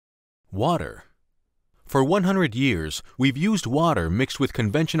Water. For 100 years, we've used water mixed with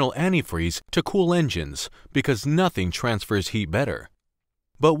conventional antifreeze to cool engines because nothing transfers heat better.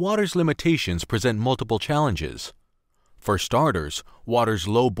 But water's limitations present multiple challenges. For starters, water's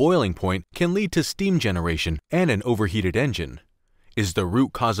low boiling point can lead to steam generation and an overheated engine, is the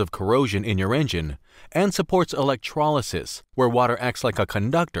root cause of corrosion in your engine, and supports electrolysis, where water acts like a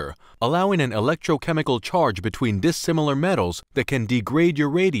conductor, allowing an electrochemical charge between dissimilar metals that can degrade your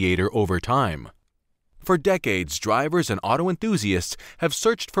radiator over time. For decades, drivers and auto enthusiasts have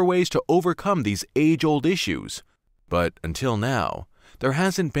searched for ways to overcome these age-old issues, but until now, there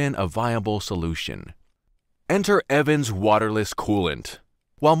hasn't been a viable solution. Enter Evans Waterless Coolant.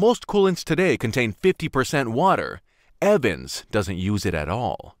 While most coolants today contain 50% water, Evans doesn't use it at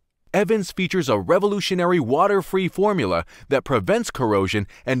all. Evans features a revolutionary water-free formula that prevents corrosion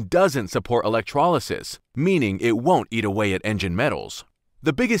and doesn't support electrolysis, meaning it won't eat away at engine metals.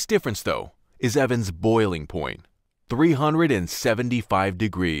 The biggest difference, though, is Evans' boiling point, 375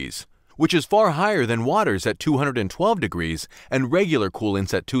 degrees, which is far higher than water's at 212 degrees and regular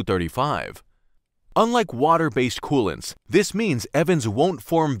coolants at 235. Unlike water-based coolants, this means Evans won't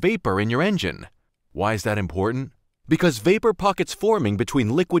form vapor in your engine. Why is that important? Because vapor pockets forming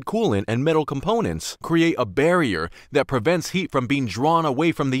between liquid coolant and metal components create a barrier that prevents heat from being drawn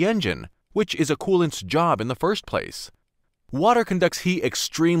away from the engine, which is a coolant's job in the first place. Water conducts heat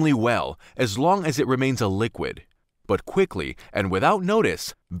extremely well as long as it remains a liquid. But quickly and without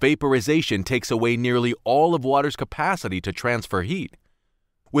notice, vaporization takes away nearly all of water's capacity to transfer heat.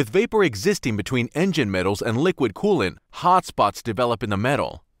 With vapor existing between engine metals and liquid coolant, hotspots develop in the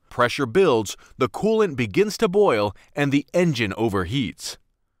metal. Pressure builds, the coolant begins to boil, and the engine overheats.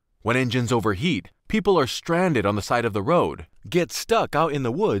 When engines overheat, people are stranded on the side of the road, get stuck out in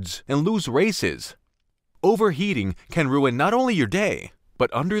the woods, and lose races. Overheating can ruin not only your day, but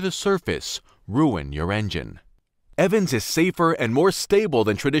under the surface, ruin your engine. Evans is safer and more stable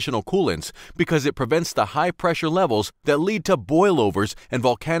than traditional coolants because it prevents the high pressure levels that lead to boilovers and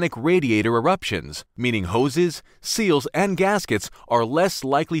volcanic radiator eruptions, meaning hoses, seals, and gaskets are less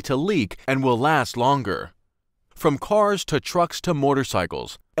likely to leak and will last longer. From cars to trucks to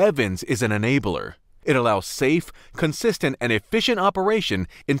motorcycles, Evans is an enabler. It allows safe, consistent, and efficient operation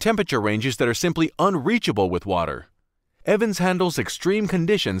in temperature ranges that are simply unreachable with water. Evans handles extreme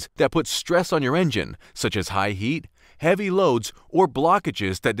conditions that put stress on your engine, such as high heat, heavy loads, or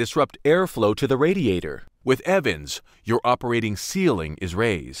blockages that disrupt airflow to the radiator. With Evans, your operating ceiling is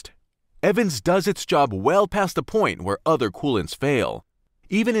raised. Evans does its job well past the point where other coolants fail,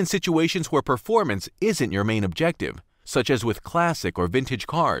 even in situations where performance isn't your main objective, such as with classic or vintage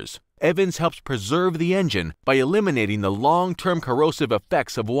cars. Evans helps preserve the engine by eliminating the long-term corrosive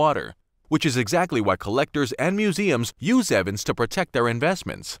effects of water, which is exactly why collectors and museums use Evans to protect their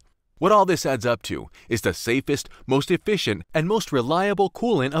investments. What all this adds up to is the safest, most efficient, and most reliable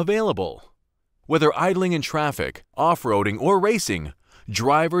coolant available. Whether idling in traffic, off-roading, or racing,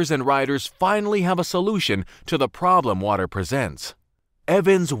 drivers and riders finally have a solution to the problem water presents.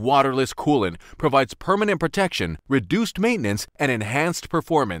 Evans Waterless Coolant provides permanent protection, reduced maintenance, and enhanced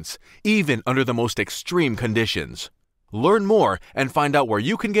performance, even under the most extreme conditions. Learn more and find out where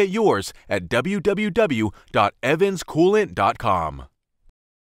you can get yours at www.evanscoolant.com.